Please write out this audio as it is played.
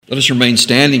Let us remain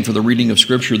standing for the reading of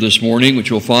Scripture this morning, which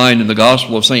you'll find in the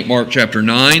Gospel of St. Mark chapter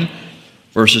 9,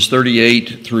 verses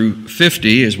 38 through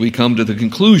 50, as we come to the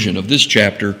conclusion of this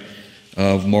chapter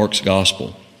of Mark's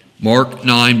Gospel. Mark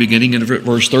 9, beginning in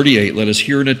verse 38, let us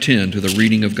hear and attend to the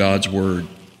reading of God's Word.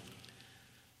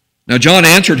 Now John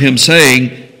answered him,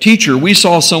 saying, Teacher, we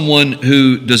saw someone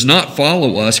who does not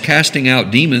follow us casting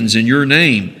out demons in your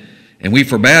name, and we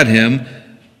forbade him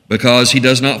because he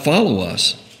does not follow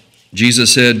us.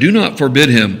 Jesus said, Do not forbid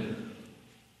him,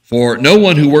 for no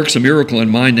one who works a miracle in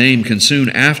my name can soon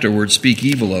afterwards speak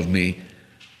evil of me.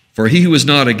 For he who is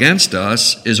not against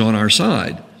us is on our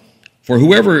side. For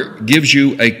whoever gives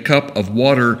you a cup of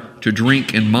water to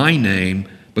drink in my name,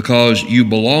 because you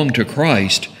belong to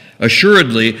Christ,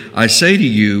 assuredly I say to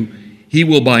you, he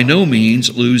will by no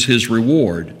means lose his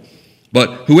reward.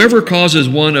 But whoever causes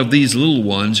one of these little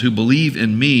ones who believe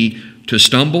in me to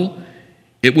stumble,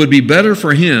 it would be better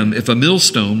for him if a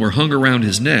millstone were hung around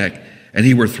his neck and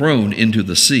he were thrown into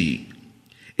the sea.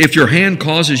 If your hand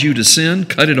causes you to sin,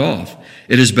 cut it off.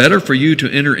 It is better for you to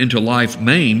enter into life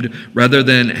maimed rather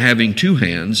than having two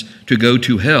hands to go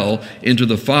to hell into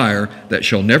the fire that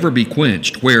shall never be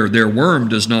quenched, where their worm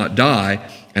does not die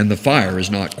and the fire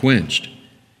is not quenched.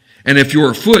 And if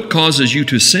your foot causes you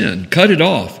to sin, cut it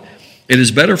off. It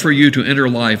is better for you to enter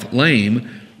life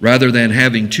lame rather than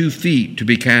having 2 feet to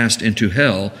be cast into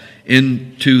hell,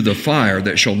 into the fire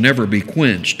that shall never be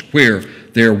quenched, where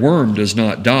their worm does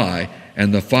not die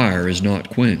and the fire is not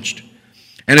quenched.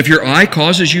 And if your eye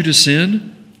causes you to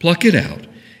sin, pluck it out.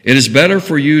 It is better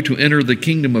for you to enter the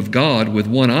kingdom of God with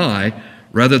one eye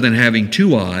rather than having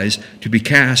 2 eyes to be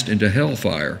cast into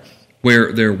hellfire,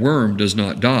 where their worm does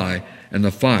not die and the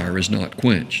fire is not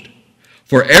quenched.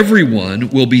 For everyone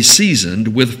will be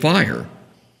seasoned with fire,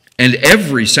 and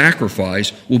every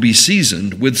sacrifice will be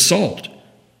seasoned with salt.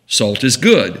 Salt is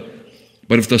good,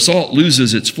 but if the salt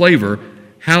loses its flavor,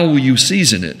 how will you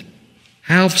season it?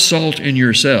 Have salt in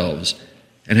yourselves,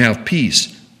 and have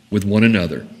peace with one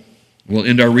another. We'll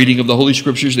end our reading of the Holy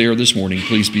Scriptures there this morning.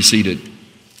 Please be seated.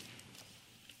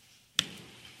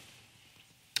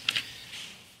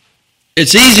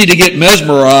 It's easy to get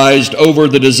mesmerized over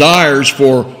the desires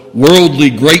for worldly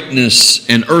greatness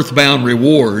and earthbound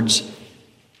rewards.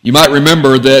 You might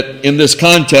remember that in this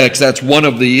context, that's one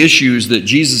of the issues that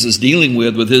Jesus is dealing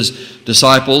with his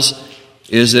disciples,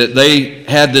 is that they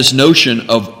had this notion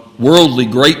of worldly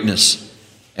greatness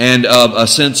and of a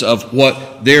sense of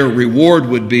what their reward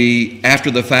would be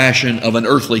after the fashion of an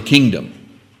earthly kingdom.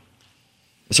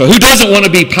 So who doesn't want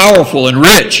to be powerful and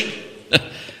rich?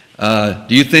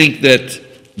 Do you think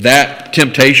that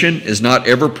temptation is not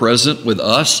ever present with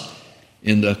us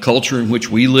in the culture in which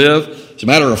we live? As a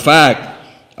matter of fact,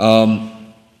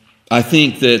 I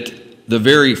think that the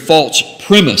very false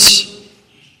premise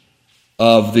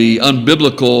of the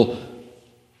unbiblical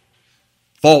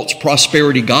false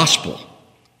prosperity gospel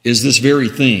is this very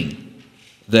thing,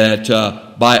 that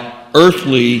by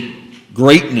earthly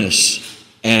greatness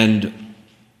and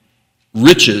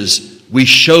riches we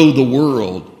show the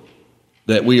world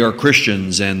that we are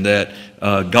Christians and that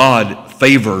God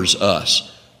favors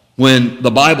us, when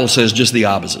the Bible says just the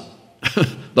opposite.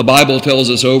 The Bible tells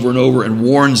us over and over and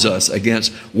warns us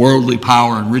against worldly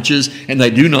power and riches, and they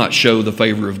do not show the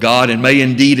favor of God and may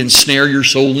indeed ensnare your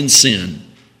soul in sin.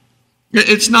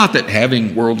 It's not that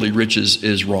having worldly riches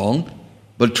is wrong,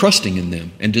 but trusting in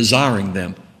them and desiring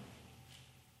them.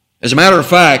 As a matter of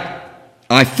fact,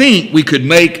 I think we could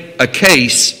make a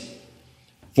case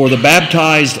for the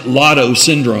baptized lotto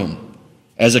syndrome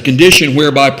as a condition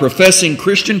whereby professing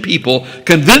Christian people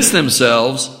convince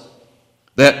themselves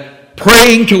that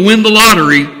praying to win the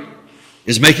lottery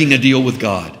is making a deal with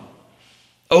God.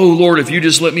 Oh, Lord, if you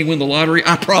just let me win the lottery,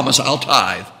 I promise I'll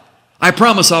tithe. I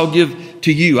promise I'll give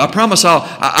to you. I promise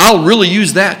I'll really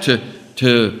use that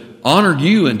to honor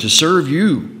you and to serve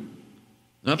you.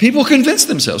 Now, people convince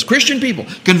themselves, Christian people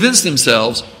convince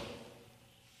themselves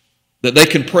that they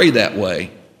can pray that way,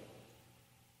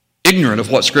 ignorant of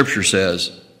what Scripture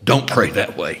says. Don't pray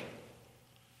that way.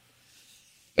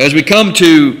 As we come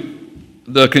to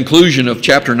the conclusion of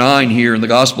chapter 9 here in the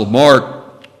Gospel of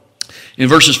Mark, in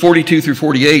verses 42 through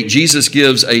 48, Jesus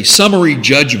gives a summary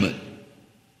judgment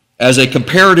as a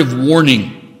comparative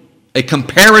warning in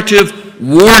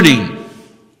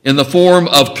the form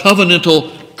of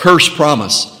covenantal curse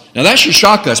promise. Now that should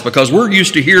shock us because we're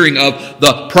used to hearing of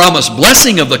the promised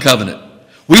blessing of the covenant.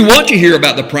 We want to hear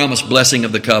about the promised blessing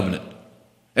of the covenant.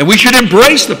 And we should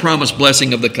embrace the promised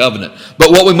blessing of the covenant.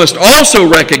 But what we must also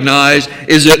recognize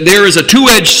is that there is a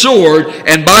two-edged sword,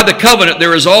 and by the covenant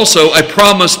there is also a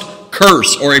promised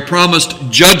curse or a promised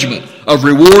judgment of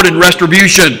reward and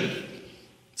retribution.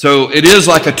 So it is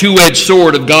like a two-edged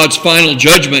sword of God's final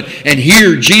judgment. And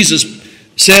here Jesus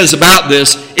says about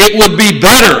this, it would be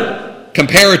better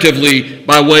comparatively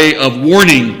by way of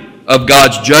warning of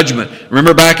God's judgment.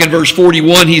 Remember back in verse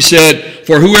 41, he said,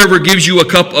 "For whoever gives you a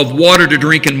cup of water to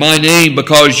drink in my name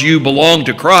because you belong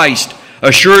to Christ,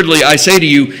 assuredly I say to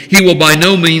you, he will by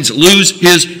no means lose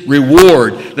his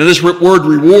reward." Now this word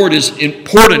reward is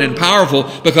important and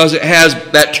powerful because it has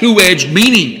that two-edged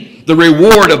meaning. The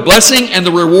reward of blessing and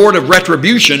the reward of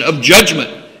retribution, of judgment.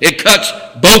 It cuts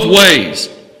both ways.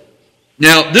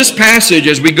 Now this passage,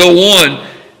 as we go on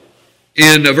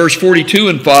in verse 42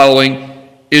 and following,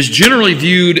 is generally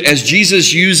viewed as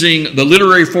Jesus using the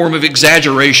literary form of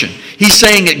exaggeration. He's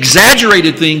saying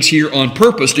exaggerated things here on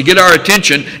purpose to get our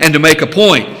attention and to make a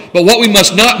point. But what we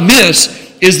must not miss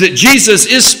is that Jesus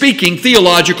is speaking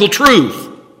theological truth.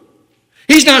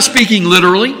 He's not speaking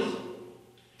literally.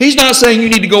 He's not saying you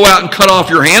need to go out and cut off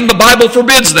your hand. The Bible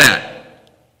forbids that.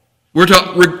 We're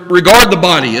to regard the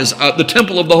body as the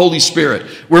temple of the Holy Spirit.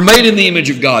 We're made in the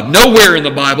image of God. Nowhere in the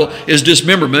Bible is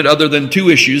dismemberment, other than two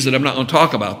issues that I'm not going to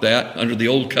talk about that under the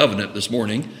Old Covenant this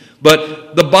morning.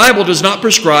 But the Bible does not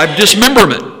prescribe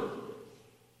dismemberment.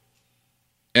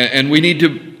 And we need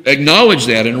to acknowledge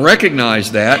that and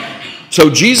recognize that. So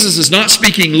Jesus is not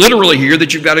speaking literally here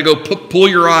that you've got to go pull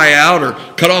your eye out or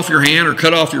cut off your hand or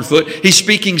cut off your foot. He's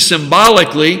speaking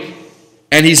symbolically,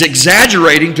 and he's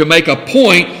exaggerating to make a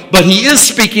point, but he is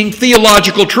speaking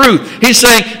theological truth. He's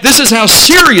saying, this is how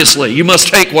seriously you must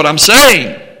take what I'm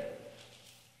saying.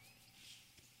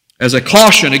 As a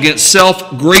caution against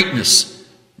self-greatness.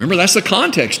 Remember, that's the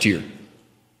context here.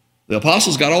 The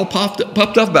apostles got all puffed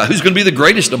up about who's going to be the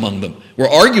greatest among them. We're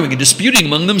arguing and disputing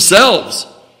among themselves.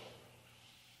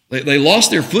 They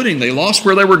lost their footing. They lost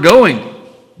where they were going.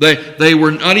 They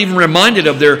were not even reminded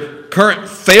of their current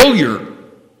failure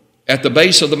at the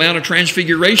base of the Mount of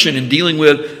Transfiguration in dealing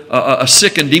with a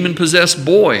sick and demon-possessed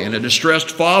boy and a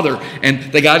distressed father.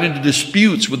 And they got into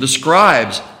disputes with the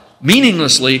scribes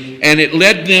meaninglessly, and it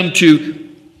led them to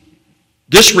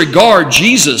disregard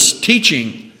Jesus'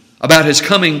 teaching about his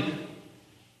coming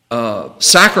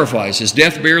sacrifice, his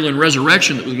death, burial, and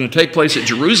resurrection that was going to take place at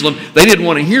Jerusalem. They didn't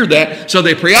want to hear that, so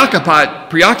they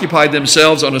preoccupied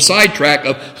themselves on a sidetrack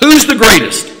of who's the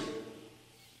greatest.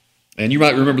 And you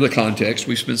might remember the context.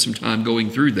 We spent some time going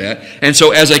through that. And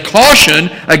so as a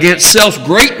caution against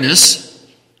self-greatness,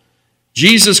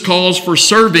 Jesus calls for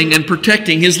serving and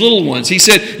protecting his little ones. He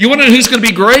said, you want to know who's going to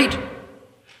be great?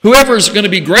 Whoever is going to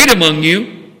be great among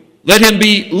you, let him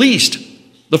be least.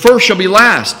 The first shall be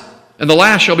last, and the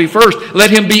last shall be first. Let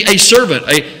him be a servant,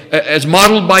 as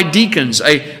modeled by deacons,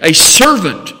 a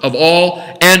servant of all,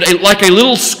 and like a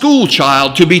little school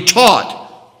child to be taught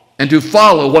and to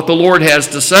follow what the Lord has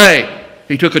to say.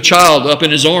 He took a child up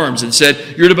in his arms and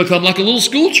said, you're to become like a little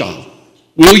school child.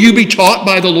 Will you be taught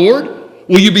by the Lord?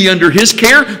 Will you be under his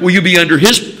care? Will you be under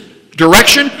his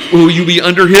direction? Will you be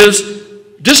under his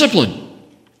discipline?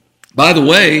 By the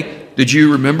way, did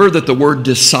you remember that the word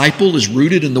disciple is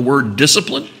rooted in the word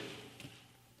discipline?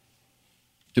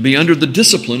 To be under the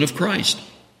discipline of Christ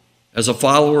as a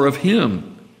follower of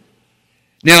him.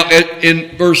 Now,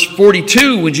 in verse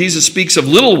 42, when Jesus speaks of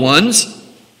little ones,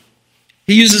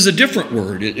 he uses a different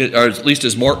word, or at least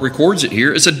as Mark records it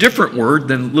here. It's a different word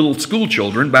than little school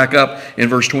children. Back up in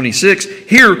verse 26.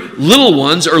 Here, little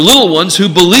ones are little ones who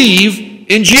believe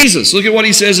in Jesus. Look at what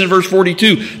he says in verse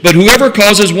 42. But whoever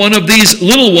causes one of these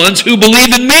little ones who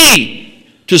believe in me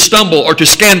to stumble or to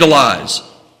scandalize.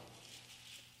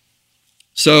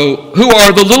 So, who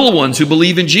are the little ones who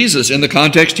believe in Jesus? In the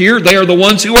context here, they are the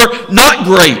ones who are not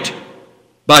great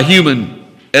by human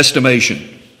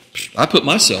estimation. I put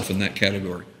myself in that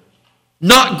category.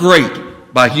 Not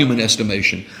great by human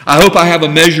estimation. I hope I have a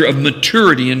measure of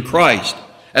maturity in Christ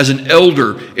as an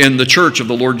elder in the church of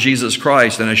the Lord Jesus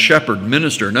Christ and a shepherd,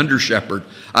 minister, and under-shepherd.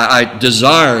 I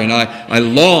desire and I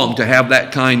long to have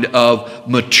that kind of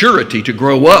maturity to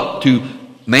grow up to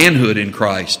manhood in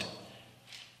Christ.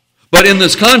 But in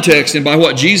this context, and by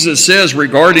what Jesus says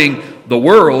regarding the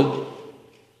world,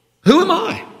 who am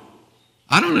I?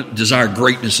 I don't desire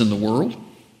greatness in the world.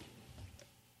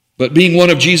 But being one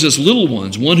of Jesus' little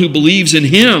ones, one who believes in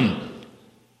him.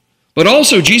 But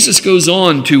also Jesus goes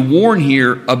on to warn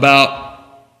here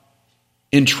about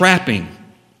entrapping,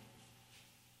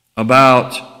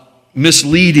 about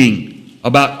misleading,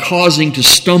 about causing to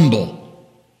stumble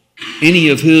any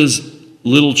of his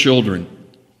little children.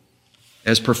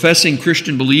 As professing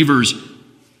Christian believers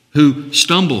who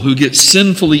stumble, who get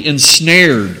sinfully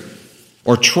ensnared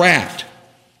or trapped.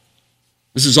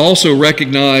 This is also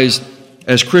recognized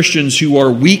as Christians who are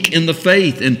weak in the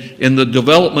faith and in the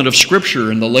development of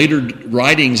Scripture and the later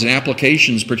writings and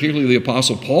applications, particularly the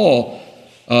Apostle Paul,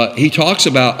 he talks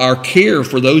about our care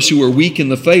for those who are weak in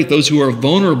the faith, those who are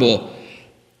vulnerable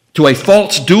to a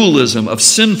false dualism of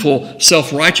sinful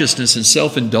self-righteousness and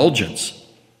self-indulgence.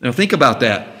 Now think about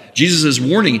that. Jesus is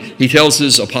warning. He tells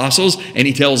his apostles and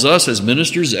he tells us as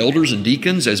ministers, elders, and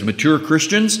deacons, as mature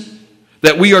Christians,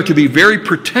 that we are to be very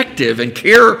protective and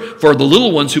care for the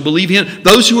little ones who believe in Him,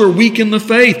 those who are weak in the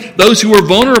faith, those who are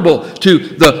vulnerable to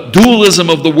the dualism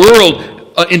of the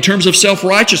world in terms of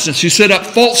self-righteousness, who set up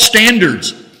false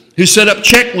standards, who set up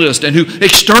checklists, and who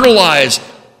externalize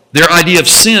their idea of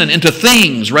sin into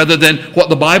things rather than what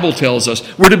the Bible tells us.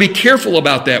 We're to be careful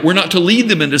about that. We're not to lead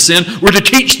them into sin. We're to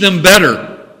teach them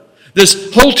better.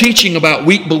 This whole teaching about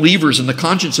weak believers and the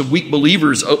conscience of weak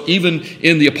believers, even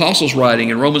in the Apostles'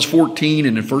 writing in Romans 14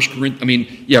 and in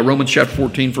Romans chapter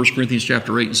 14, 1 Corinthians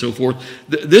chapter 8 and so forth,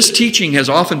 this teaching has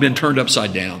often been turned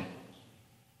upside down.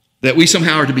 That we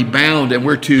somehow are to be bound and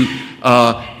we're to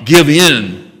give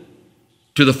in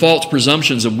to the false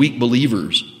presumptions of weak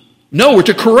believers. No, we're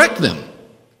to correct them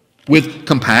with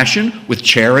compassion, with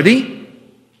charity.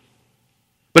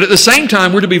 But at the same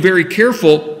time, we're to be very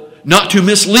careful not to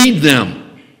mislead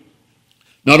them.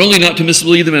 Not only not to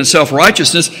mislead them in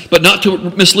self-righteousness, but not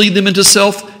to mislead them into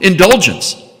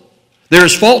self-indulgence. There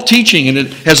is false teaching, and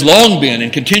it has long been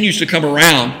and continues to come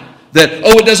around, that,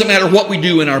 it doesn't matter what we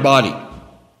do in our body.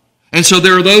 And so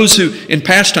there are those who, in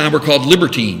past time, were called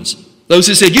libertines. Those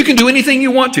who said, you can do anything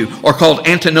you want to, are called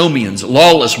antinomians,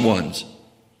 lawless ones.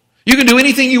 You can do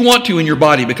anything you want to in your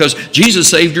body because Jesus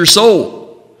saved your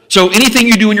soul. So anything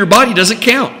you do in your body doesn't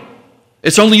count.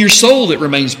 It's only your soul that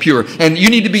remains pure, and you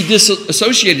need to be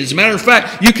disassociated. As a matter of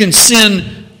fact, you can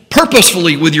sin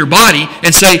purposefully with your body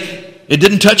and say, it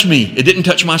didn't touch me, it didn't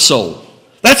touch my soul.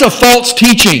 That's a false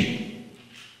teaching.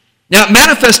 Now, it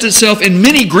manifests itself in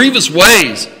many grievous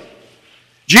ways.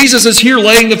 Jesus is here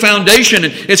laying the foundation,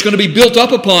 and it's going to be built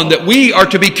up upon that we are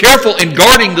to be careful in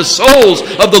guarding the souls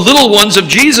of the little ones of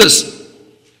Jesus,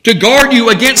 to guard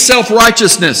you against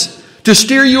self-righteousness, to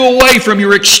steer you away from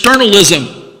your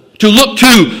externalism, to look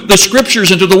to the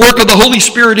Scriptures and to the work of the Holy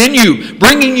Spirit in you,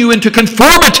 bringing you into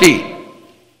conformity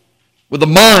with the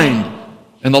mind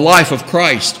and the life of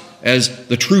Christ as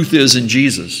the truth is in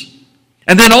Jesus.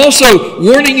 And then also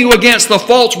warning you against the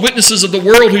false witnesses of the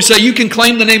world who say you can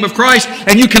claim the name of Christ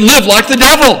and you can live like the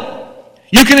devil.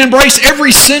 You can embrace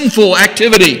every sinful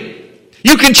activity.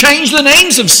 You can change the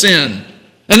names of sin.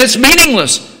 And it's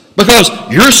meaningless because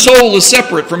your soul is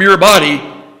separate from your body,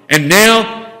 and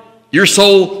now your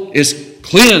soul is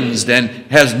cleansed and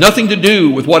has nothing to do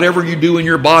with whatever you do in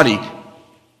your body.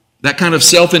 That kind of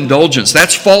self-indulgence,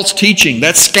 that's false teaching,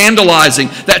 that's scandalizing,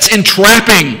 that's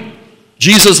entrapping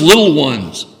Jesus' little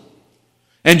ones.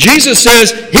 And Jesus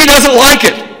says He doesn't like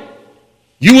it.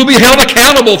 You will be held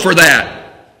accountable for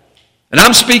that. And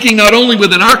I'm speaking not only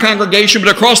within our congregation,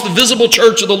 but across the visible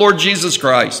church of the Lord Jesus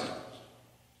Christ.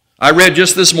 I read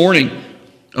just this morning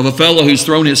of a fellow who's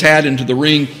thrown his hat into the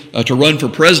ring to run for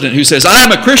president, who says, I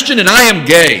am a Christian and I am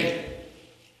gay.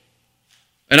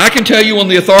 And I can tell you on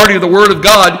the authority of the Word of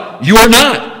God, you are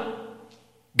not.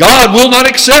 God will not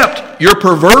accept your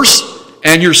perverse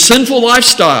and your sinful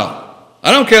lifestyle.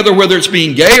 I don't care whether it's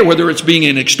being gay or whether it's being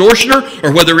an extortioner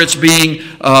or whether it's being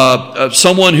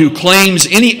someone who claims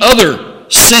any other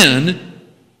sin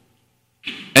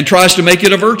and tries to make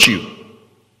it a virtue.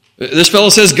 This fellow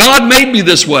says, God made me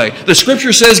this way. The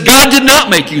Scripture says God did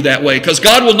not make you that way because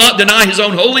God will not deny His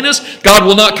own holiness. God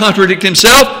will not contradict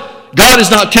Himself. God is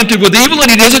not tempted with evil,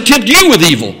 and He doesn't tempt you with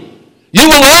evil. You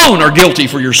alone are guilty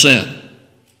for your sin.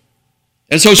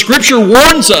 And so Scripture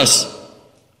warns us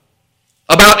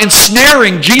about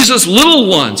ensnaring Jesus' little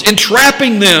ones,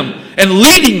 entrapping them and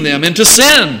leading them into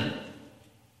sin.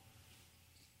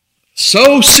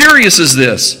 So serious is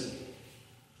this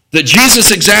that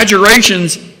Jesus'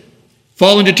 exaggerations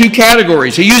fall into two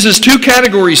categories. He uses two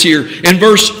categories here. In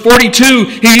verse 42,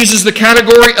 he uses the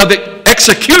category of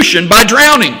execution by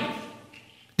drowning.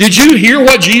 Did you hear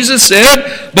what Jesus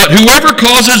said? But whoever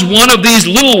causes one of these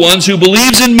little ones who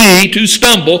believes in me to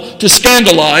stumble, to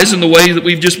scandalize in the way that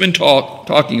we've just been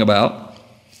talking about,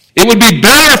 it would be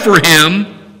better for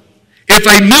him if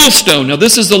a millstone, now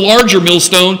this is the larger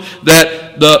millstone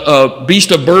that the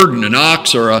beast of burden, an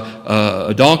ox or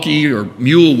a donkey or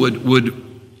mule would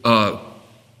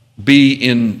be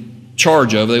in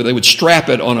charge of. They would strap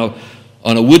it on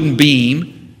a wooden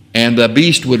beam, and the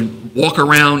beast would walk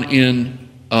around in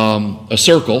a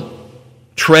circle,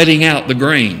 treading out the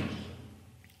grain.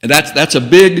 And that's a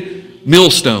big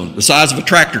millstone, the size of a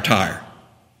tractor tire.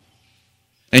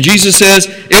 And Jesus says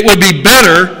it would be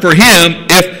better for him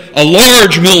if a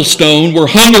large millstone were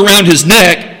hung around his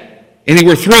neck and he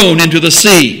were thrown into the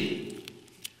sea.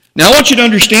 Now I want you to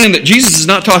understand that Jesus is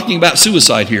not talking about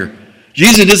suicide here.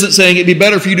 Jesus isn't saying it'd be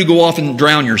better for you to go off and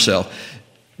drown yourself.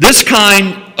 This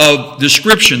kind of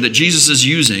description that Jesus is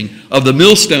using of the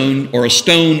millstone, or a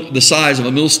stone the size of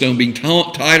a millstone being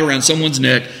tied around someone's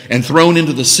neck and thrown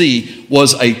into the sea,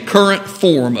 was a current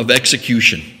form of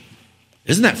execution.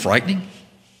 Isn't that frightening?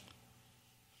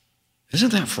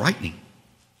 Isn't that frightening?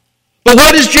 But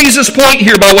what is Jesus' point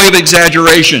here by way of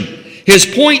exaggeration? His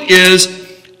point is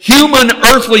human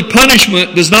earthly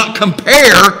punishment does not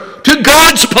compare to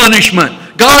God's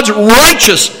punishment, God's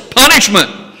righteous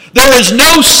punishment. There is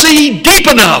no sea deep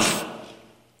enough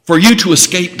for you to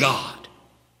escape God.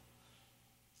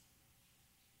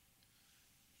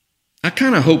 I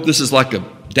kind of hope this is like a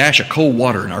dash of cold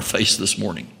water in our face this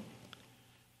morning.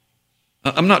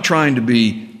 I'm not trying to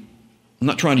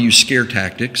use scare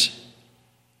tactics.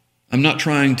 I'm not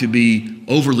trying to be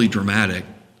overly dramatic.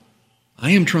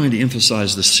 I am trying to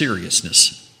emphasize the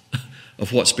seriousness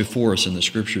of what's before us in the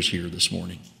Scriptures here this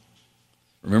morning.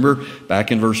 Remember,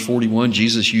 back in verse 41,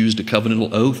 Jesus used a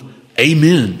covenantal oath.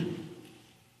 Amen.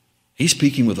 He's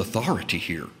speaking with authority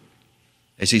here.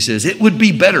 As he says, it would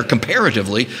be better,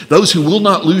 comparatively, those who will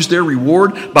not lose their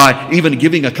reward by even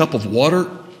giving a cup of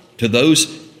water to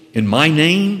those in my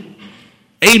name.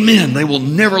 Amen. They will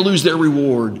never lose their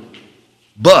reward.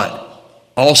 But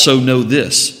also know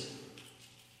this.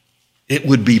 It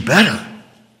would be better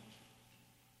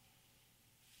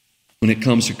when it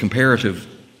comes to comparative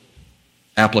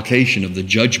application of the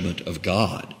judgment of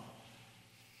God.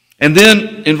 And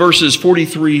then in verses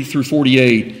 43 through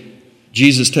 48,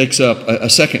 Jesus takes up a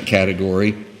second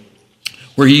category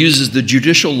where he uses the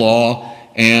judicial law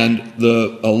and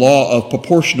a law of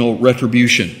proportional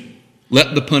retribution.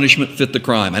 Let the punishment fit the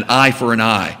crime, an eye for an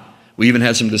eye. We even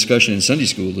had some discussion in Sunday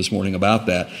school this morning about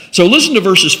that. So listen to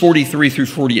verses 43 through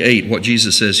 48, what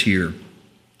Jesus says here.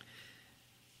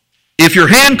 If your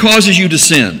hand causes you to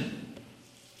sin,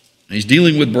 he's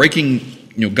dealing with breaking,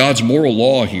 God's moral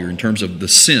law here in terms of the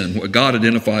sin, what God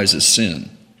identifies as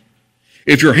sin.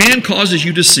 If your hand causes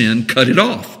you to sin, cut it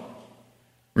off.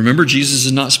 Remember, Jesus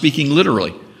is not speaking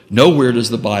literally. Nowhere does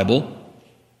the Bible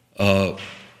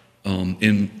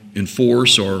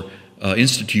enforce or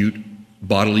institute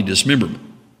bodily dismemberment.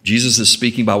 Jesus is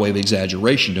speaking by way of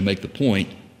exaggeration to make the point,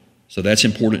 so that's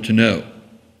important to know.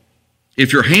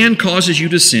 If your hand causes you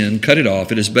to sin, cut it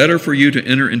off. It is better for you to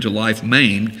enter into life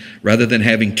maimed rather than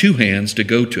having two hands to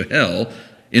go to hell,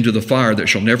 into the fire that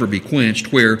shall never be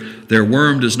quenched, where their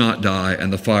worm does not die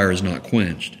and the fire is not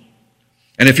quenched.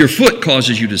 And if your foot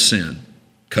causes you to sin,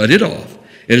 cut it off.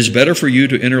 It is better for you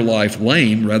to enter life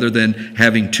lame rather than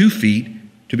having 2 feet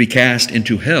to be cast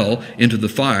into hell, into the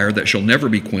fire that shall never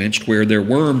be quenched, where their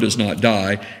worm does not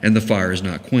die and the fire is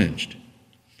not quenched.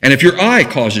 And if your eye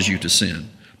causes you to sin,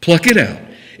 pluck it out.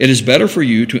 It is better for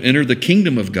you to enter the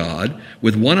kingdom of God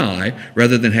with one eye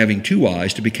rather than having 2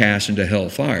 eyes to be cast into hell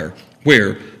fire,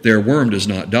 where their worm does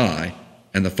not die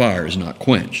and the fire is not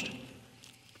quenched.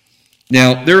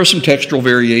 Now, there are some textual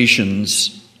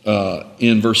variations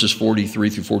in verses 43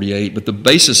 through 48, but the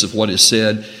basis of what is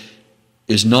said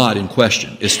is not in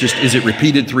question. It's just, is it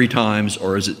repeated 3 times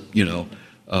or is it,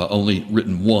 only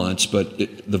written once? But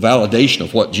the validation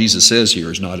of what Jesus says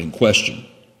here is not in question.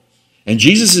 And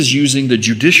Jesus is using the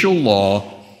judicial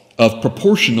law of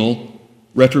proportional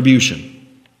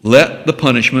retribution. Let the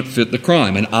punishment fit the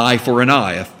crime. An eye for an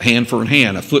eye, a hand for a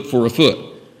hand, a foot for a foot.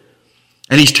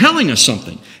 And he's telling us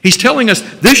something. He's telling us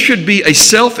this should be a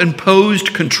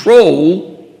self-imposed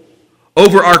control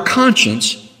over our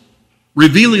conscience,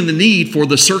 revealing the need for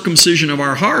the circumcision of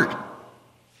our heart.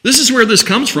 This is where this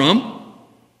comes from.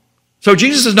 So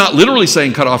Jesus is not literally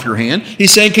saying cut off your hand.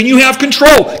 He's saying, can you have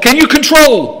control? Can you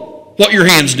control what your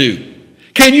hands do?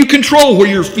 Can you control where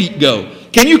your feet go?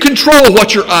 Can you control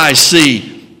what your eyes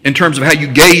see in terms of how you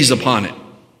gaze upon it?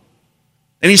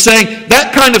 And he's saying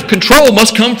that kind of control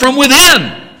must come from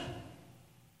within,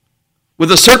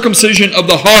 with a circumcision of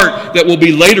the heart that will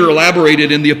be later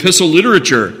elaborated in the epistle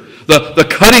literature, the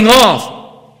cutting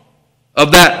off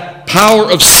of that power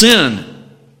of sin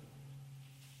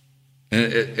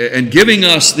and giving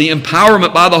us the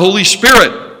empowerment by the Holy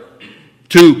Spirit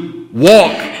to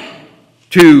walk,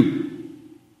 to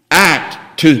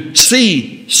act, to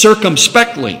see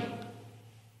circumspectly,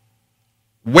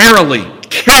 warily,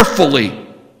 carefully,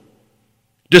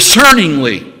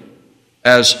 discerningly,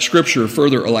 as Scripture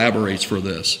further elaborates for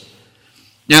this.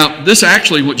 Now, this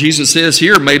actually, what Jesus says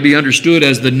here, may be understood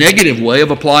as the negative way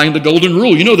of applying the golden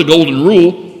rule. You know the golden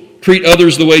rule, treat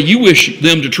others the way you wish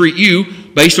them to treat you,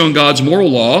 based on God's moral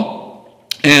law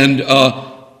and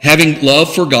having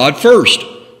love for God first.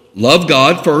 Love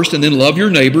God first and then love your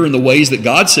neighbor in the ways that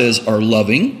God says are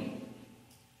loving.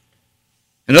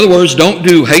 In other words, don't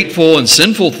do hateful and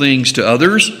sinful things to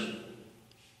others.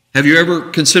 Have you ever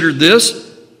considered this?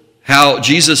 How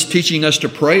Jesus teaching us to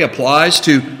pray applies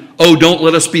to, don't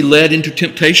let us be led into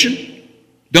temptation.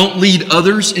 Don't lead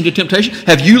others into temptation.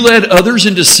 Have you led others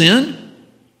into sin?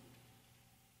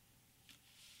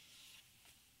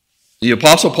 The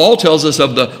Apostle Paul tells us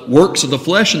of the works of the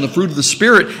flesh and the fruit of the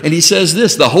Spirit, and he says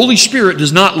this, the Holy Spirit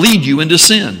does not lead you into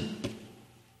sin.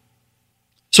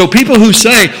 So people who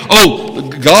say,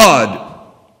 God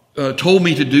told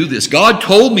me to do this. God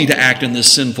told me to act in this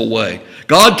sinful way.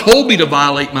 God told me to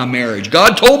violate my marriage.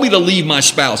 God told me to leave my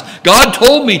spouse. God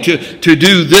told me to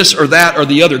do this or that or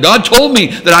the other. God told me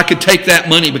that I could take that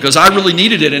money because I really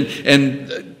needed it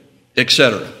and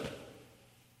etc.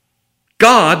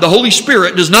 God, the Holy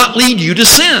Spirit, does not lead you to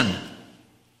sin.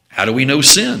 How do we know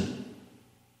sin?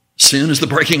 Sin is the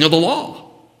breaking of the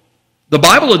law. The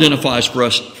Bible identifies for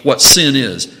us what sin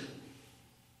is,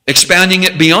 expounding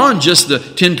it beyond just the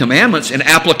Ten Commandments and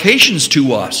applications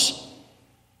to us.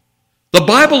 The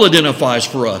Bible identifies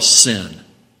for us sin.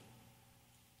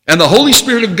 And the Holy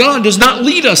Spirit of God does not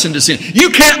lead us into sin.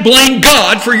 You can't blame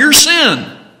God for your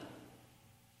sin.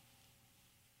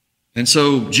 And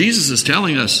so Jesus is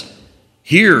telling us,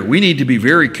 here, we need to be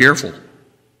very careful.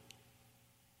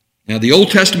 Now, the Old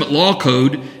Testament law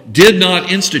code did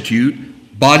not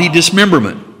institute body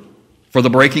dismemberment for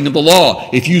the breaking of the law.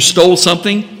 If you stole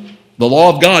something, the law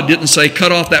of God didn't say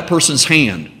cut off that person's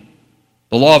hand.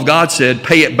 The law of God said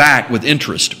pay it back with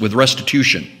interest, with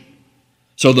restitution.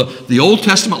 So the Old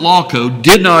Testament law code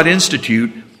did not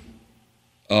institute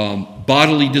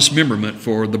bodily dismemberment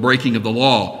for the breaking of the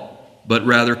law, but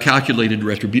rather calculated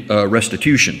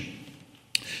restitution.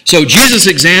 So Jesus'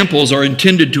 examples are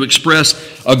intended to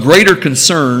express a greater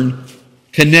concern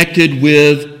connected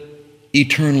with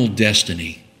eternal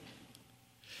destiny.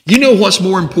 You know what's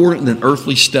more important than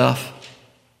earthly stuff?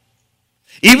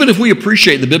 Even if we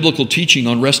appreciate the biblical teaching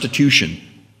on restitution,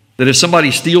 that if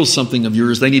somebody steals something of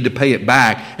yours, they need to pay it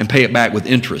back and pay it back with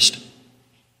interest.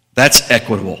 That's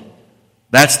equitable.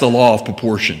 That's the law of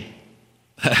proportion.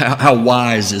 How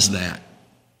wise is that?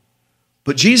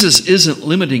 But Jesus isn't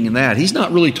limiting in that. He's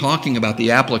not really talking about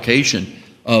the application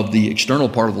of the external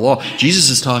part of the law. Jesus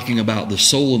is talking about the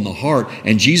soul and the heart,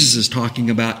 and Jesus is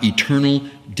talking about eternal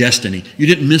destiny. You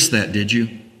didn't miss that, did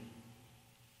you?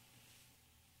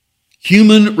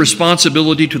 Human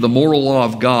responsibility to the moral law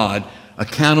of God,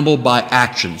 accountable by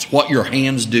actions, what your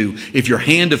hands do. If your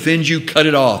hand offends you, cut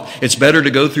it off. It's better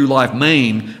to go through life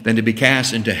maimed than to be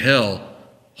cast into hell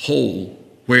whole,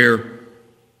 where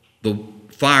the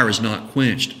fire is not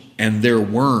quenched and their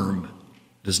worm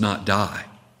does not die.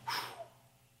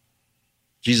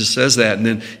 Jesus says that, and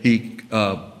then he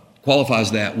qualifies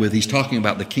that with, he's talking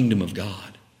about the kingdom of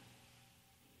God.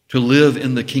 To live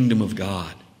in the kingdom of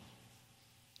God.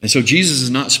 And so Jesus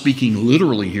is not speaking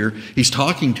literally here. He's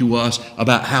talking to us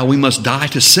about how we must die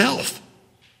to self.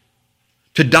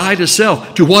 To die to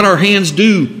self, to what our hands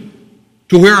do,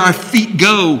 to where our feet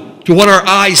go, to what our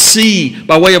eyes see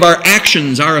by way of our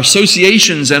actions, our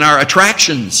associations, and our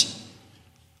attractions.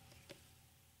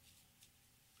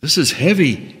 This is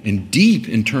heavy and deep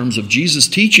in terms of Jesus'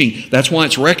 teaching. That's why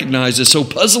it's recognized as so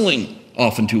puzzling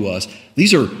often to us.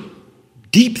 These are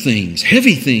deep things,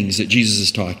 heavy things that Jesus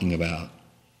is talking about.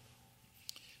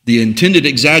 The intended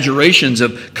exaggerations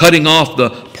of cutting off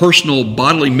the personal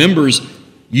bodily members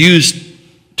used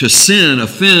to sin,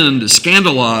 offend,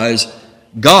 scandalize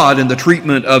God in the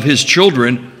treatment of His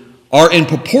children are in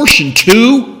proportion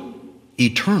to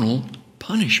eternal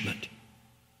punishment.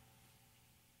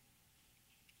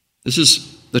 This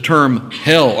is the term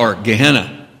hell or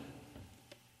Gehenna.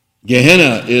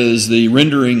 Gehenna is the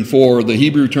rendering for the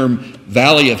Hebrew term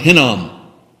Valley of Hinnom.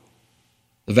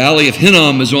 The Valley of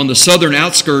Hinnom is on the southern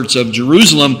outskirts of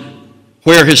Jerusalem,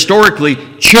 where historically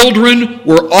children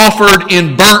were offered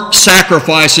in burnt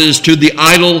sacrifices to the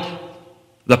idol,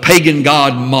 the pagan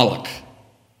god Moloch.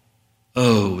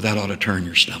 Oh, that ought to turn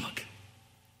your stomach.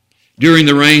 During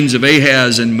the reigns of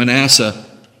Ahaz and Manasseh,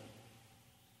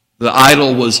 the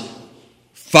idol was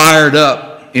fired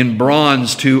up in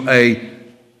bronze to a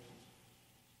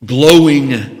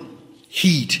glowing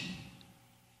heat,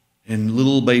 and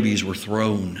little babies were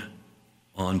thrown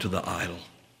onto the idol,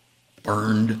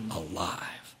 burned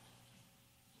alive.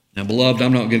 Now, beloved,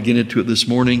 I'm not going to get into it this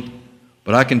morning,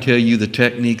 but I can tell you the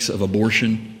techniques of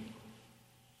abortion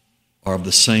are of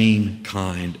the same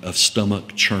kind of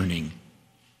stomach-churning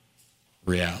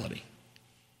reality.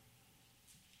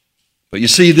 But you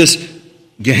see, this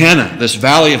Gehenna, this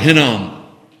valley of Hinnom,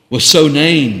 was so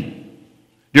named.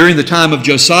 During the time of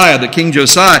Josiah, the King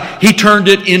Josiah, he turned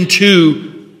it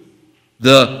into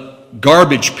the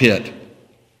garbage pit,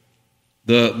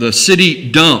 the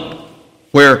city dump,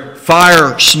 where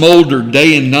fire smoldered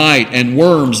day and night, and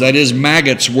worms, that is,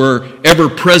 maggots, were ever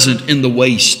present in the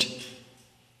waste.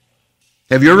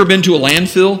 Have you ever been to a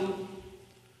landfill?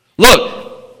 Look,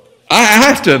 I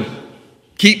have to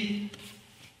keep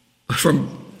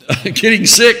from getting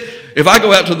sick if I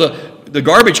go out to the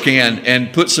garbage can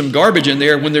and put some garbage in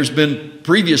there when there's been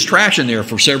previous trash in there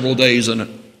for several days in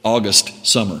an August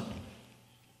summer.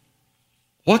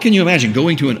 What can you imagine,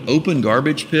 going to an open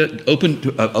garbage pit,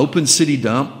 open city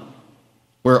dump,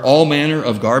 where all manner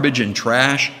of garbage and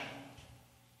trash,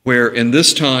 where in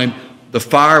this time the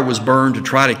fire was burned to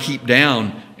try to keep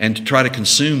down and to try to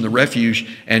consume the refuse,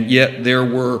 and yet there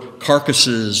were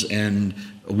carcasses and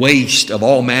waste of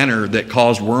all manner that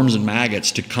caused worms and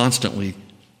maggots to constantly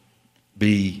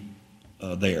be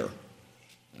there.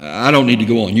 I don't need to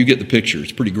go on. You get the picture.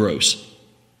 It's pretty gross.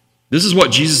 This is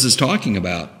what Jesus is talking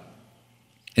about.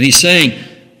 And he's saying,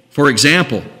 for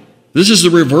example, this is the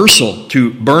reversal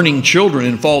to burning children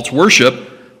in false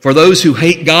worship for those who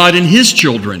hate God and His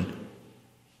children.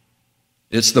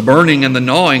 It's the burning and the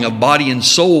gnawing of body and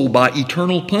soul by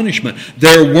eternal punishment.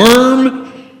 Their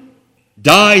worm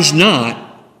dies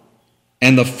not,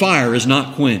 and the fire is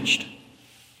not quenched.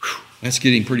 Whew, that's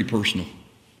getting pretty personal.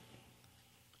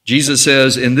 Jesus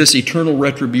says, in this eternal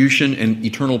retribution and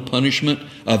eternal punishment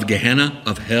of Gehenna,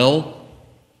 of hell,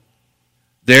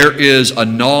 there is a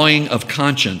gnawing of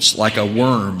conscience like a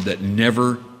worm that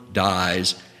never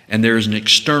dies, and there is an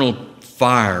external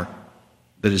fire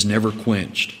that is never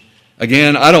quenched.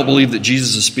 Again, I don't believe that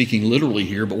Jesus is speaking literally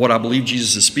here, but what I believe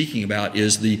Jesus is speaking about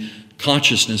is the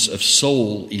consciousness of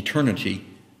soul eternity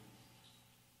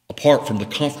apart from the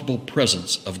comfortable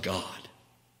presence of God,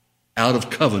 out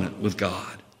of covenant with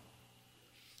God.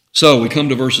 So we come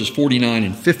to verses 49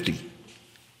 and 50.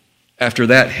 After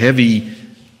that heavy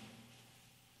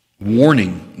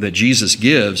warning that Jesus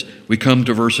gives, we come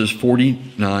to verses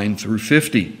 49 through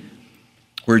 50,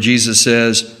 where Jesus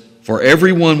says, "For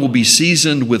everyone will be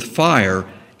seasoned with fire,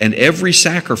 and every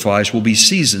sacrifice will be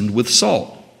seasoned with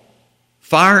salt."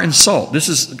 Fire and salt. This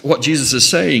is what Jesus is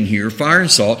saying here. Fire and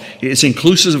salt. It's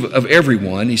inclusive of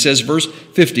everyone. He says, verse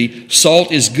 50,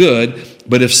 "Salt is good,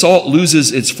 but if salt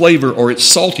loses its flavor or its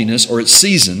saltiness or its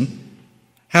season,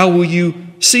 how will you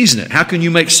season it? How can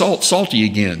you make salt salty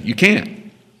again? You can't."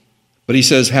 But he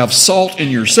says, "Have salt in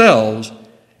yourselves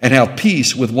and have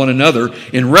peace with one another,"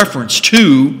 in reference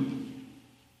to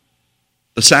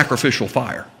the sacrificial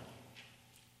fire.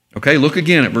 Okay, look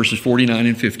again at verses 49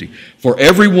 and 50. "For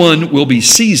everyone will be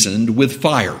seasoned with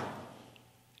fire,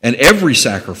 and every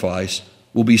sacrifice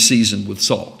will be seasoned with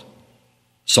salt.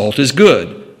 Salt is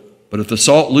good, but if the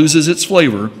salt loses its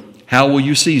flavor, how will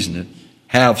you season it?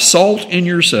 Have salt in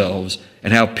yourselves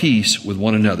and have peace with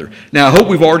one another." Now, I hope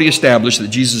we've already established that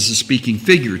Jesus is speaking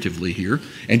figuratively here,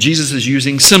 and Jesus is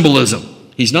using symbolism.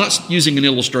 He's not using an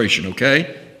illustration, okay?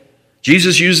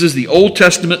 Jesus uses the Old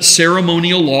Testament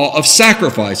ceremonial law of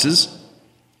sacrifices,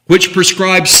 which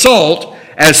prescribes salt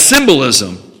as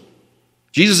symbolism.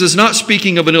 Jesus is not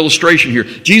speaking of an illustration here.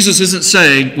 Jesus isn't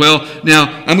saying, well,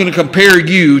 now I'm going to compare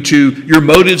you to your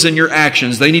motives and your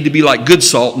actions. They need to be like good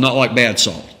salt, not like bad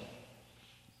salt.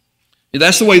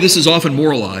 That's the way this is often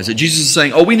moralized, that Jesus is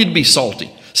saying, oh, we need to be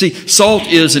salty. See, salt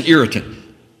is an irritant,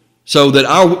 so that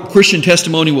our Christian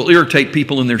testimony will irritate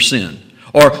people in their sin.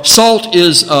 Or salt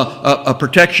is a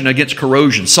protection against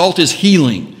corrosion. Salt is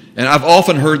healing. And I've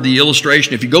often heard the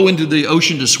illustration, if you go into the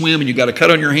ocean to swim and you've got a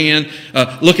cut on your hand,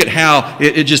 look at how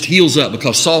it just heals up,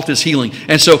 because salt is healing.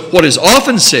 And so what is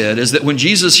often said is that when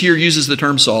Jesus here uses the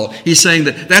term salt, he's saying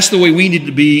that that's the way we need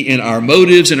to be in our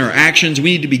motives and our actions.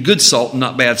 We need to be good salt and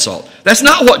not bad salt. That's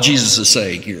not what Jesus is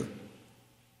saying here.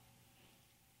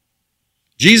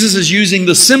 Jesus is using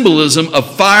the symbolism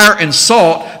of fire and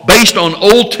salt based on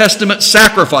Old Testament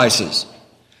sacrifices.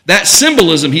 That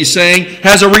symbolism, he's saying,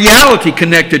 has a reality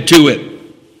connected to it.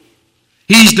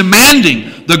 He's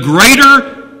demanding the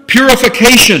greater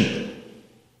purification,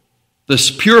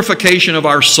 this purification of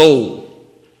our soul,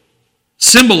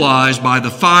 symbolized by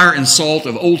the fire and salt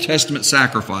of Old Testament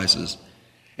sacrifices.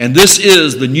 And this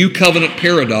is the New Covenant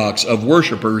paradox of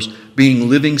worshipers being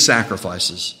living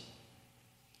sacrifices.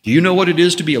 Do you know what it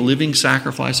is to be a living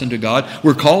sacrifice unto God?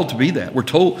 We're called to be that. We're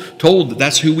told that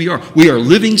that's who we are. We are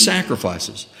living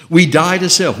sacrifices. We die to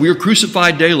self. We are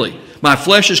crucified daily. My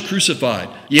flesh is crucified,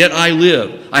 yet I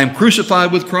live. I am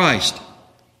crucified with Christ.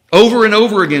 Over and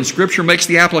over again, Scripture makes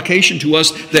the application to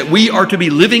us that we are to be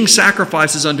living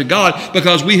sacrifices unto God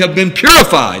because we have been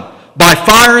purified by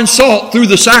fire and salt through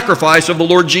the sacrifice of the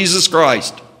Lord Jesus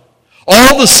Christ.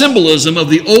 All the symbolism of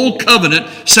the Old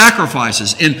Covenant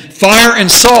sacrifices in fire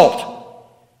and salt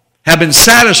have been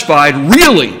satisfied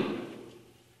really,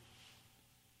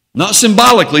 not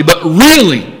symbolically, but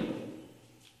really,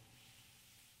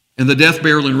 in the death,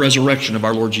 burial, and resurrection of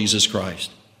our Lord Jesus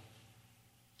Christ.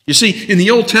 You see, in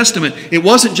the Old Testament, it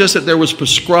wasn't just that there was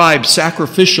prescribed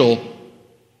sacrificial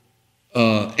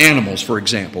animals, for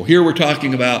example. Here we're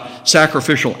talking about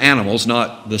sacrificial animals,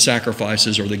 not the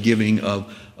sacrifices or the giving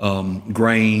of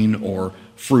grain or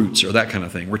fruits or that kind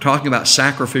of thing. We're talking about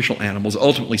sacrificial animals,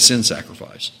 ultimately sin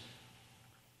sacrifice.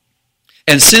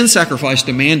 And sin sacrifice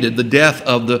demanded the death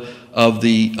of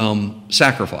the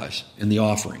sacrifice in the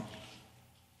offering.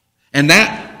 And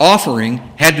that offering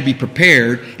had to be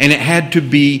prepared and it had to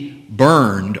be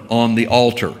burned on the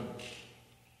altar.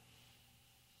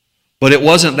 But it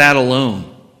wasn't that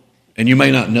alone. And you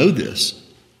may not know this,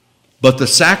 but the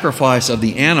sacrifice of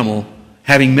the animal,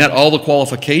 having met all the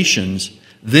qualifications,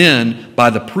 then by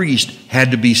the priest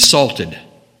had to be salted.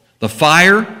 The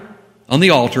fire on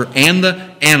the altar and the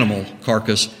animal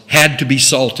carcass had to be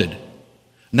salted.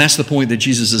 And that's the point that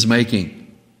Jesus is making.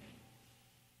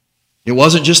 It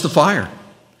wasn't just the fire.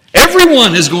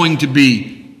 Everyone is going to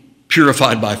be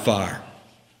purified by fire.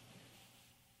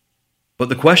 But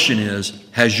the question is,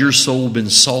 has your soul been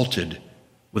salted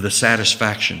with the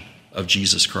satisfaction of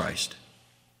Jesus Christ?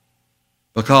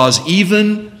 Because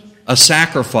even a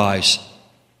sacrifice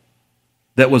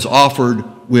that was offered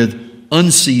with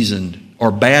unseasoned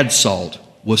or bad salt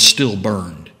was still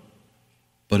burned,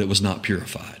 but it was not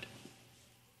purified.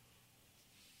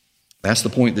 That's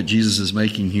the point that Jesus is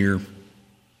making here.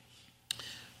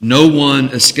 No one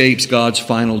escapes God's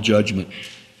final judgment.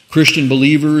 Christian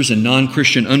believers and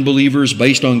non-Christian unbelievers,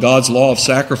 based on God's law of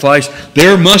sacrifice,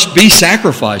 there must be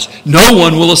sacrifice. No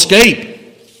one will escape.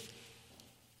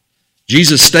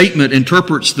 Jesus' statement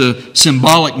interprets the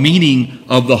symbolic meaning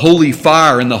of the holy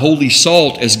fire and the holy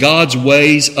salt as God's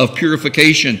ways of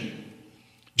purification.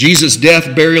 Jesus'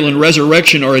 death, burial, and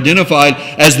resurrection are identified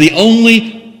as the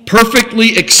only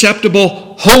perfectly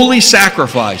acceptable holy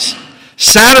sacrifice,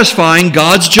 satisfying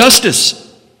God's justice.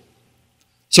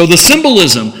 So the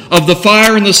symbolism of the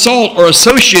fire and the salt are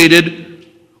associated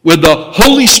with the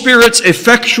Holy Spirit's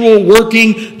effectual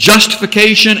working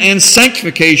justification and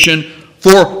sanctification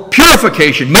for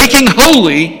purification, making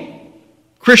holy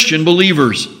Christian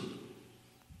believers.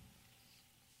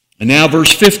 And now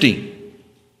verse 50.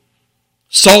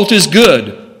 Salt is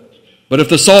good, but if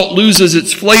the salt loses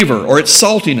its flavor or its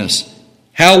saltiness,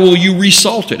 how will you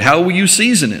resalt it? How will you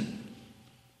season it?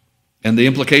 And the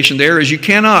implication there is you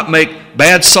cannot make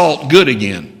bad salt good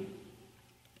again.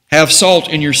 Have salt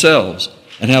in yourselves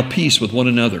and have peace with one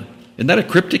another. Isn't that a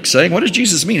cryptic saying? What does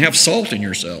Jesus mean, have salt in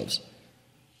yourselves?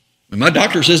 And my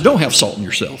doctor says don't have salt in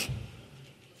yourself.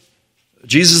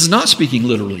 Jesus is not speaking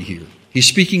literally here. He's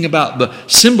speaking about the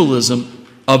symbolism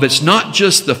of it's not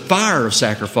just the fire of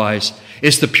sacrifice,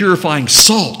 it's the purifying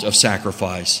salt of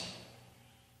sacrifice.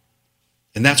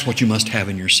 And that's what you must have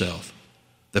in yourself.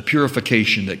 The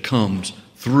purification that comes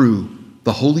through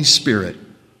the Holy Spirit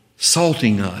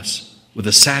salting us with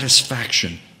the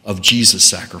satisfaction of Jesus'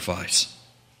 sacrifice.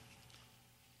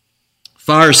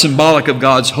 Fire is symbolic of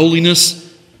God's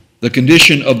holiness. The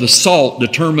condition of the salt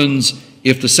determines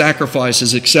if the sacrifice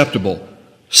is acceptable.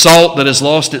 Salt that has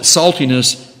lost its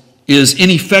saltiness is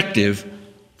ineffective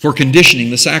for conditioning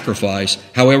the sacrifice.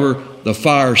 However, the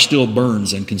fire still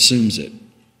burns and consumes it.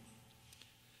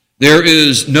 There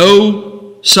is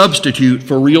no substitute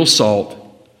for real salt,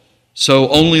 so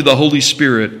only the Holy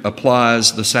Spirit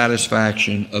applies the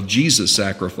satisfaction of Jesus'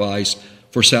 sacrifice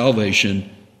for salvation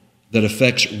that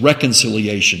affects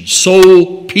reconciliation,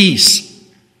 soul peace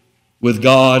with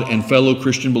God and fellow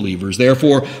Christian believers.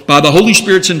 Therefore, by the Holy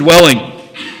Spirit's indwelling,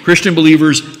 Christian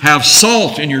believers have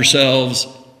salt in yourselves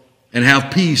and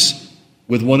have peace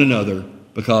with one another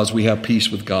because we have peace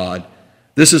with God.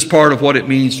 This is part of what it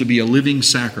means to be a living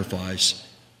sacrifice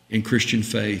in Christian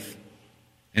faith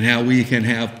and how we can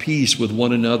have peace with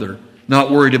one another,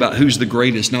 not worried about who's the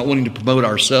greatest, not wanting to promote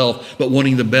ourselves, but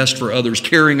wanting the best for others,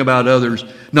 caring about others,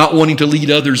 not wanting to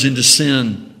lead others into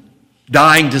sin,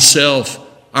 dying to self,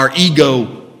 our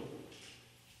ego,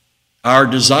 our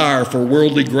desire for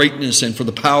worldly greatness and for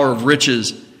the power of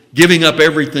riches, giving up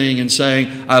everything and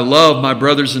saying, I love my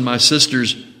brothers and my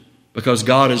sisters because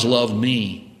God has loved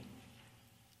me.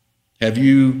 Have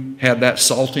you had that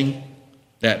salting,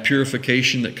 that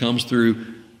purification that comes through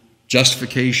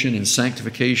justification and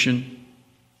sanctification?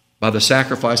 by the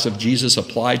sacrifice of Jesus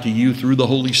applied to you through the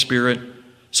Holy Spirit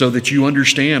so that you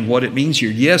understand what it means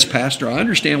here. Yes, Pastor, I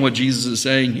understand what Jesus is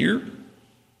saying here.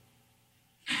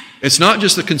 It's not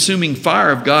just the consuming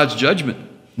fire of God's judgment.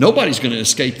 Nobody's going to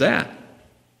escape that.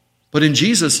 But in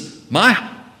Jesus,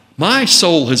 my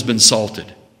soul has been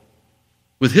salted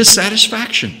with His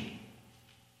satisfaction.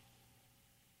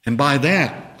 And by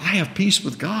that, I have peace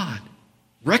with God,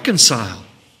 reconciled.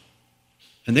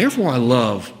 And therefore I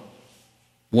love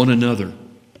one another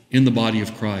in the body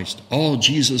of Christ, all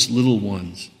Jesus' little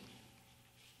ones.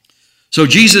 So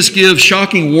Jesus gives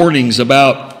shocking warnings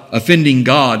about offending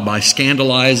God by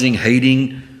scandalizing,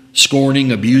 hating,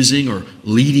 scorning, abusing, or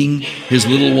leading His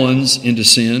little ones into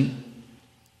sin.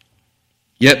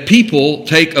 Yet people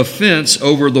take offense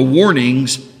over the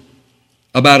warnings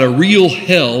about a real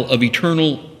hell of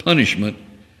eternal punishment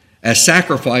as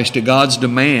sacrifice to God's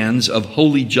demands of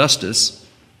holy justice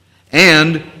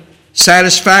and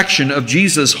satisfaction of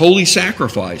Jesus' holy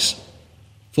sacrifice,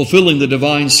 fulfilling the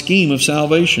divine scheme of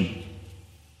salvation.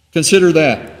 Consider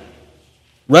that.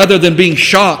 Rather than being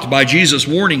shocked by Jesus'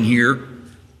 warning here,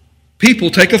 people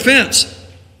take offense.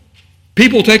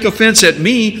 People take offense at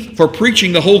me for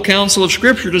preaching the whole counsel of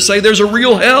Scripture to say there's a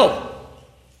real hell.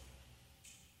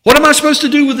 What am I supposed to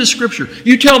do with this Scripture?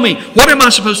 You tell me, what am I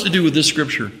supposed to do with this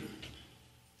Scripture?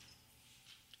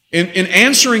 In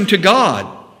answering to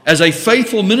God as a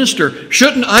faithful minister,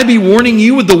 shouldn't I be warning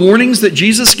you with the warnings that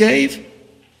Jesus gave?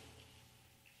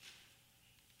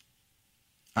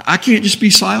 I can't just be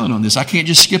silent on this. I can't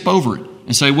just skip over it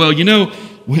and say, well, you know,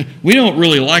 we don't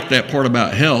really like that part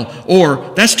about hell,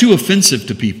 or that's too offensive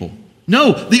to people.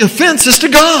 No, the offense is to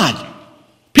God.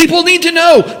 People need to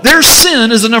know their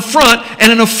sin is an affront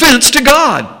and an offense to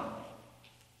God.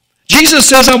 Jesus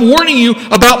says, I'm warning you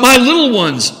about my little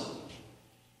ones,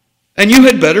 and you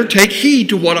had better take heed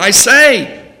to what I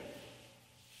say.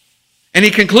 And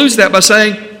He concludes that by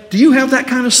saying, do you have that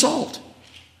kind of salt?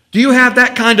 Do you have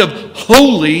that kind of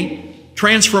holy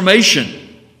transformation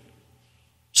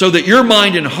so that your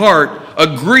mind and heart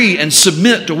agree and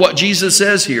submit to what Jesus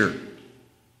says here?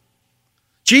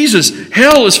 Jesus,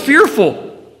 hell is fearful.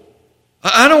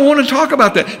 I don't want to talk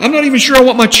about that. I'm not even sure I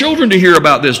want my children to hear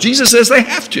about this. Jesus says they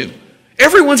have to.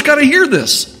 Everyone's got to hear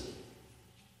this.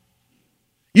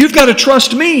 You've got to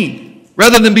trust me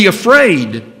rather than be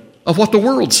afraid of what the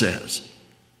world says.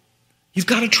 You've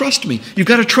got to trust me. You've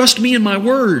got to trust me in my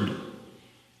word.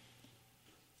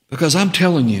 Because I'm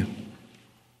telling you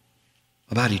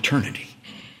about eternity.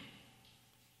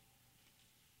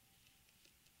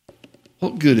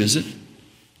 What good is it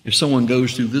if someone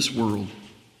goes through this world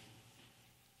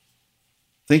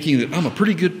thinking that I'm a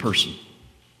pretty good person?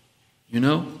 You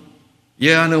know?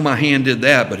 Yeah, I know my hand did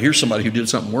that, but here's somebody who did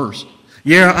something worse.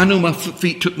 Yeah, I know my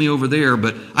feet took me over there,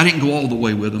 but I didn't go all the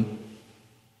way with them.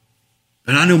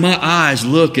 And I know my eyes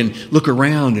look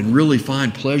around and really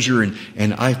find pleasure,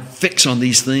 and I fix on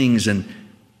these things.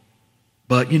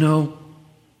 But, you know,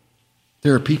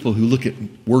 there are people who look at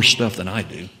worse stuff than I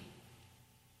do.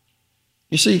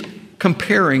 You see,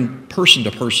 comparing person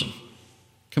to person,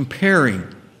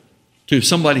 comparing to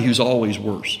somebody who's always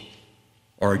worse,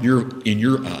 or in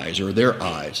your eyes or their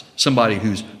eyes, somebody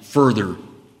who's further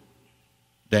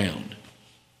down.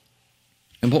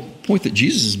 And the point that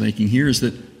Jesus is making here is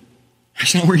that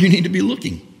that's not where you need to be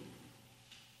looking.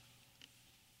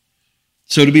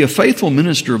 So to be a faithful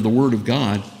minister of the Word of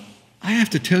God, I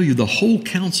have to tell you the whole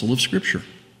counsel of Scripture.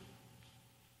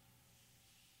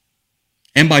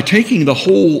 And by taking the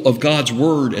whole of God's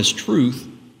Word as truth,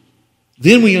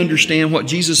 then we understand what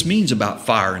Jesus means about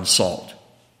fire and salt.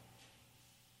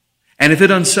 And if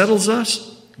it unsettles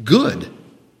us, good,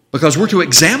 because we're to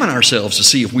examine ourselves to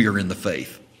see if we are in the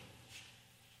faith.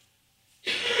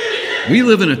 We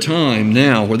live in a time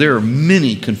now where there are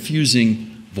many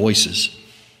confusing voices.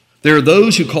 There are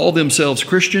those who call themselves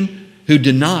Christian who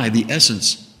deny the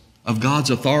essence of God's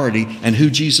authority and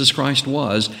who Jesus Christ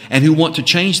was, and who want to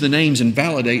change the names and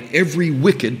validate every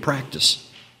wicked practice.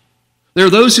 There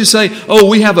are those who say, oh,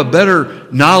 we have a better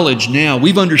knowledge now.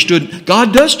 We've understood.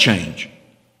 God does change.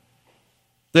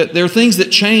 That there are things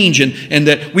that change, and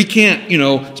that we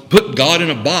can't, put God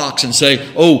in a box and say,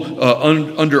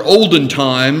 under olden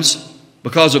times,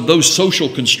 because of those social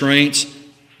constraints,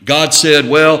 God said,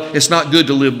 well, it's not good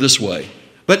to live this way.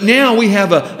 But now we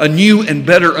have a new and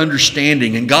better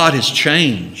understanding, and God has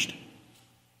changed.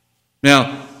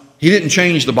 Now, He didn't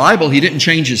change the Bible, He didn't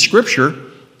change His Scripture,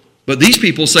 but these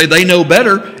people say they know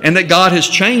better and that God has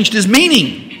changed His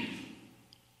meaning.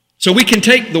 So we can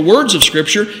take the words of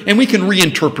Scripture and we can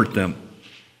reinterpret them.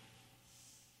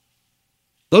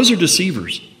 Those are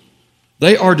deceivers.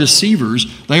 They are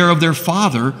deceivers. They are of their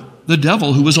father, the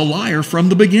devil, who was a liar from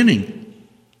the beginning.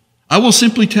 I will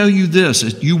simply tell you this,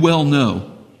 as you well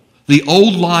know. The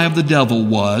old lie of the devil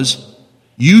was,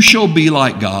 you shall be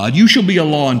like God, you shall be a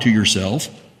law unto yourself,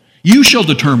 you shall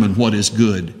determine what is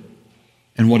good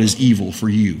and what is evil for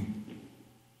you.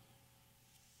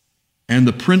 And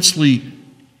the princely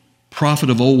prophet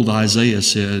of old, Isaiah,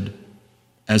 said,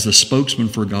 as the spokesman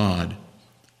for God,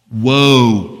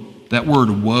 woe. That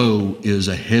word woe is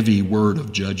a heavy word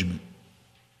of judgment.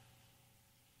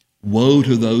 Woe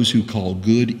to those who call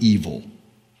good evil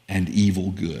and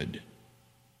evil good.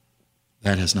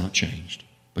 That has not changed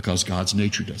because God's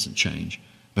nature doesn't change,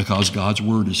 because God's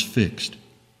word is fixed.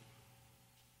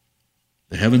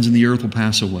 The heavens and the earth will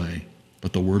pass away,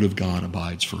 but the word of God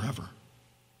abides forever.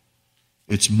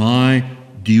 It's my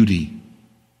duty.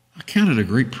 I count it a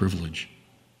great privilege.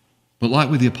 But like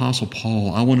with the Apostle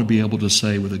Paul, I want to be able to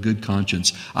say with a good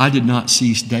conscience, I did not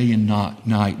cease day and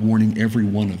night warning every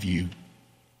one of you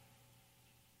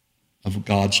of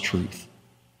God's truth.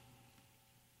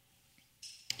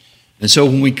 And so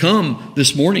when we come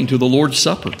this morning to the Lord's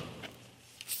Supper,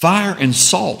 fire and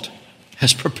salt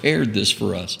has prepared this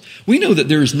for us. We know that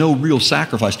there is no real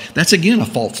sacrifice. That's again a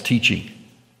false teaching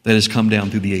that has come down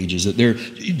through the ages, that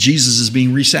Jesus is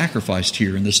being re-sacrificed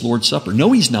here in this Lord's Supper.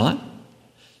 No, he's not.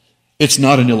 It's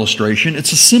not an illustration.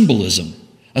 It's a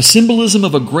symbolism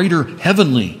of a greater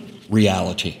heavenly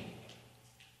reality.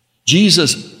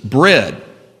 Jesus' bread,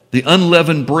 the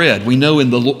unleavened bread, we know in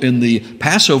the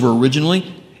Passover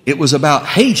originally, it was about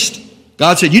haste.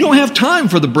 God said, you don't have time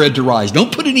for the bread to rise.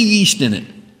 Don't put any yeast in it.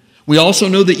 We also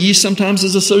know that yeast sometimes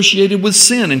is associated with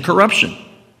sin and corruption.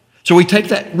 So we take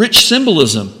that rich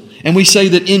symbolism and we say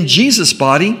that in Jesus'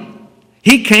 body,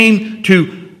 he came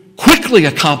to quickly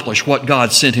accomplish what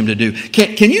God sent him to do.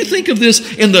 Can you think of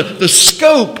this in the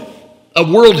scope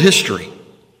of world history?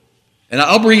 And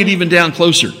I'll bring it even down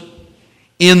closer.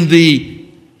 In the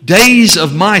days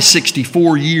of my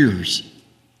 64 years,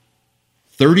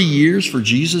 30 years for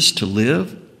Jesus to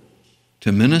live,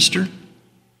 to minister,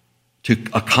 to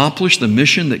accomplish the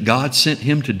mission that God sent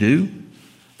him to do,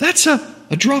 that's a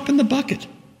drop in the bucket.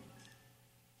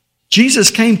 Jesus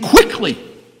came quickly.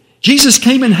 Jesus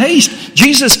came in haste.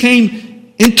 Jesus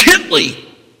came intently.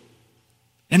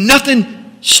 And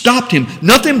nothing stopped him.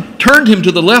 Nothing turned him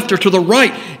to the left or to the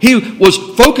right. He was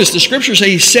focused. The scriptures say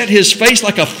he set his face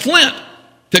like a flint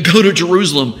to go to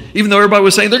Jerusalem, even though everybody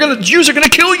was saying, the Jews are going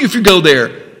to kill you if you go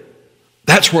there.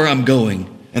 That's where I'm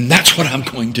going, and that's what I'm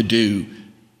going to do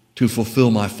to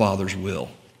fulfill my Father's will.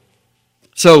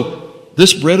 So,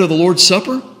 this bread of the Lord's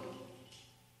Supper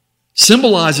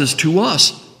symbolizes to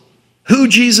us who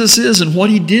Jesus is and what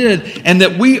he did, and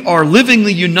that we are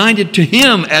livingly united to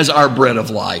him as our bread of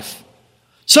life.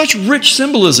 Such rich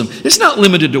symbolism. It's not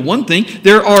limited to one thing.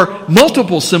 There are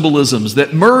multiple symbolisms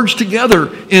that merge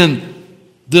together in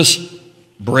this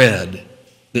bread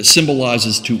that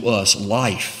symbolizes to us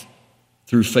life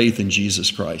through faith in Jesus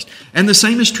Christ. And the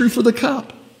same is true for the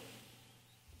cup.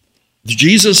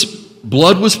 Jesus'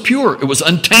 blood was pure. It was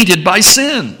untainted by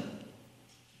sin.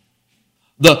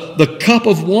 The cup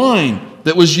of wine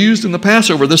that was used in the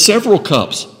Passover, the several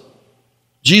cups,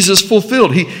 Jesus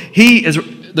fulfilled. He as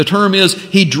the term is,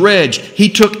 he dredged. He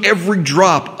took every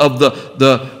drop of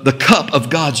the cup of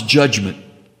God's judgment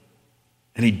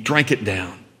and he drank it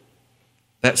down.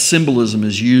 That symbolism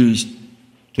is used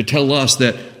to tell us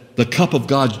that the cup of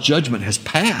God's judgment has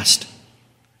passed.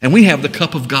 And we have the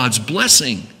cup of God's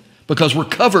blessing because we're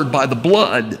covered by the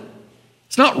blood.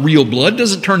 It's not real blood. It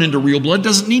doesn't turn into real blood. It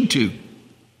doesn't need to.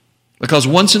 Because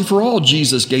once and for all,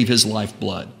 Jesus gave his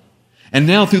lifeblood. And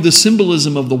now through the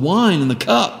symbolism of the wine and the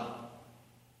cup,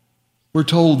 we're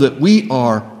told that we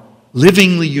are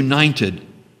livingly united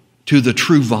to the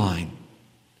true vine,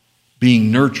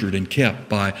 being nurtured and kept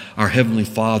by our Heavenly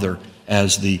Father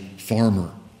as the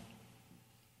farmer.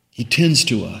 He tends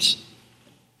to us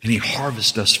and he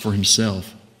harvests us for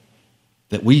himself,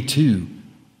 that we too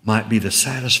might be the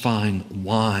satisfying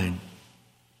wine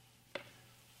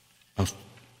of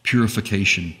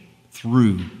purification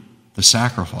through the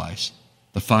sacrifice,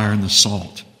 the fire and the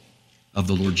salt of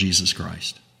the Lord Jesus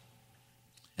Christ.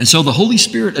 And so the Holy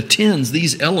Spirit attends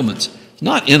these elements. It's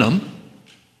not in them.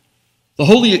 The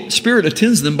Holy Spirit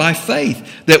attends them by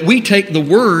faith, that we take the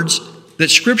words that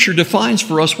Scripture defines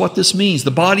for us what this means,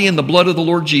 the body and the blood of the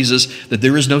Lord Jesus, that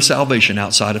there is no salvation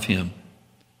outside of him.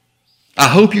 I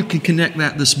hope you can connect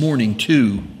that this morning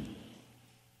to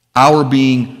our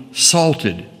being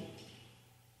salted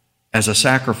as a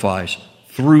sacrifice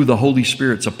through the Holy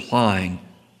Spirit's applying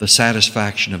the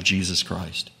satisfaction of Jesus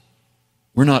Christ.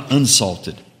 We're not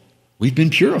unsalted. We've been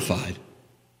purified.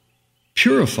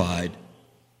 Purified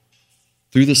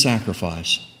through the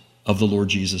sacrifice of the Lord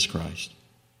Jesus Christ.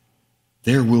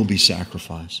 There will be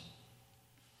sacrifice.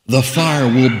 The fire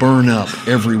will burn up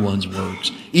everyone's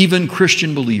works. Even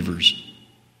Christian believers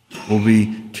will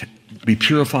be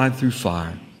purified through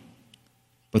fire.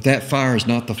 But that fire is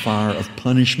not the fire of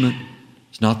punishment.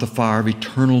 It's not the fire of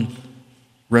eternal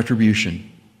retribution.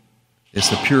 It's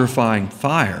the purifying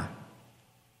fire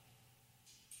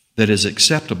that is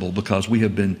acceptable because we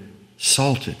have been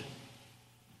salted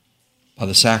by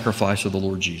the sacrifice of the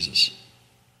Lord Jesus.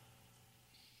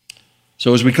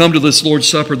 So as we come to this Lord's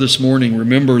Supper this morning,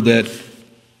 remember that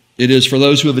it is for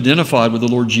those who have identified with the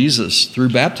Lord Jesus through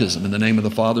baptism in the name of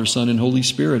the Father, Son, and Holy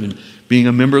Spirit, and being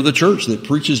a member of the church that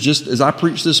preaches just as I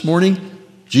preached this morning,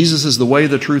 Jesus is the way,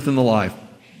 the truth, and the life.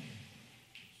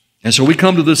 And so we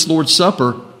come to this Lord's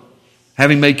Supper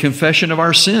having made confession of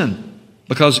our sin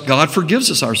because God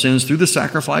forgives us our sins through the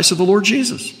sacrifice of the Lord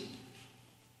Jesus.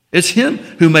 It's Him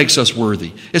who makes us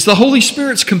worthy. It's the Holy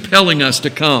Spirit's compelling us to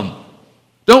come.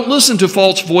 Don't listen to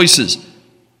false voices.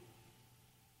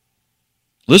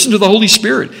 Listen to the Holy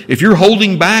Spirit. If you're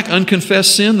holding back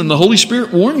unconfessed sin, then the Holy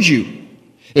Spirit warns you.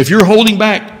 If you're holding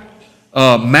back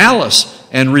malice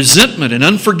and resentment and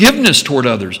unforgiveness toward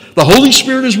others, the Holy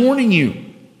Spirit is warning you.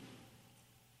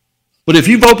 But if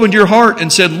you've opened your heart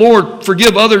and said, Lord,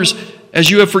 forgive others as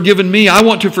you have forgiven me, I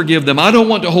want to forgive them. I don't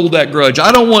want to hold that grudge.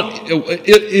 I don't want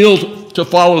ill to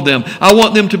follow them. I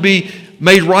want them to be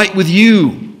made right with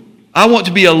you. I want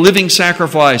to be a living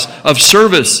sacrifice of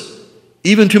service,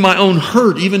 even to my own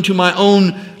hurt, even to my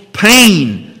own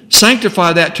pain.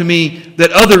 Sanctify that to me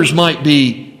that others might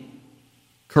be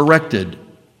corrected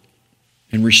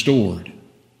and restored.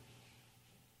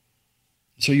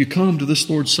 So you come to this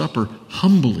Lord's Supper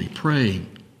humbly praying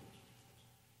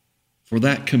for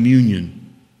that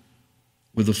communion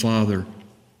with the Father,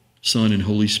 Son, and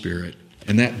Holy Spirit,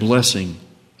 and that blessing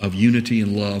of unity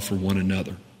and love for one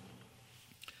another.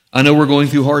 I know we're going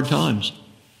through hard times.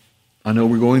 I know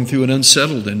we're going through an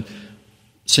unsettled and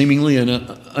seemingly an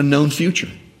unknown future.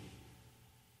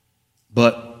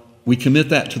 But we commit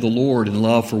that to the Lord in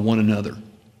love for one another.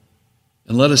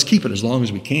 And let us keep it as long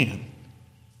as we can.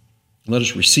 Let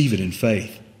us receive it in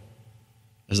faith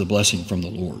as a blessing from the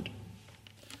Lord.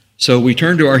 So we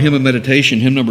turn to our hymn of meditation, hymn number